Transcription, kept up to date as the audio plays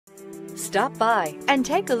Stop by and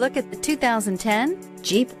take a look at the 2010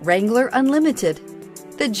 Jeep Wrangler Unlimited.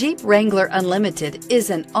 The Jeep Wrangler Unlimited is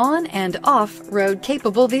an on- and off-road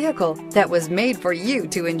capable vehicle that was made for you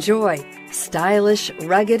to enjoy. Stylish,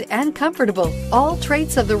 rugged, and comfortable, all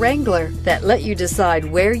traits of the Wrangler that let you decide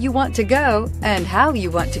where you want to go and how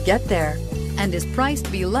you want to get there, and is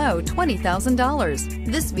priced below $20,000.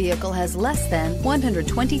 This vehicle has less than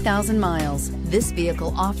 120,000 miles. This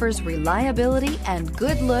vehicle offers reliability and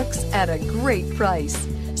good looks at a great price.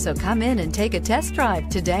 So come in and take a test drive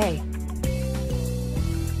today.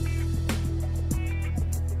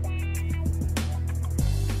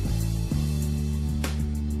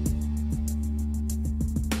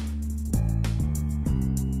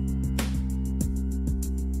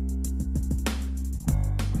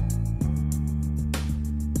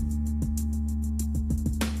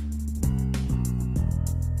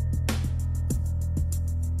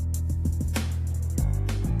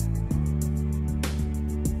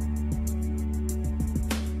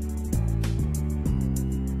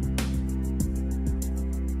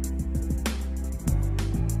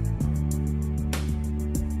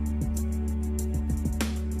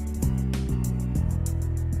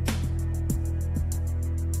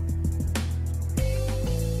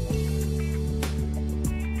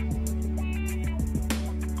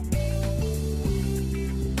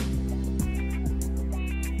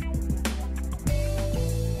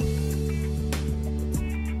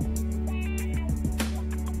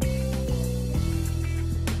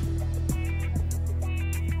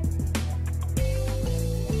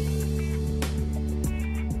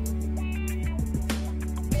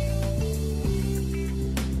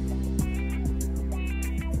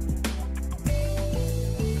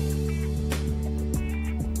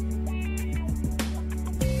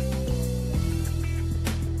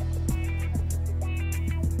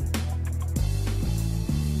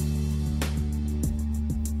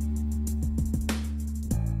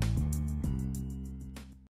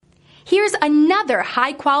 Here's another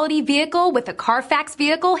high-quality vehicle with a Carfax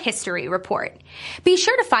Vehicle History Report. Be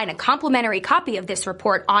sure to find a complimentary copy of this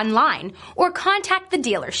report online or contact the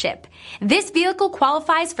dealership. This vehicle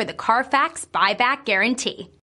qualifies for the Carfax Buyback Guarantee.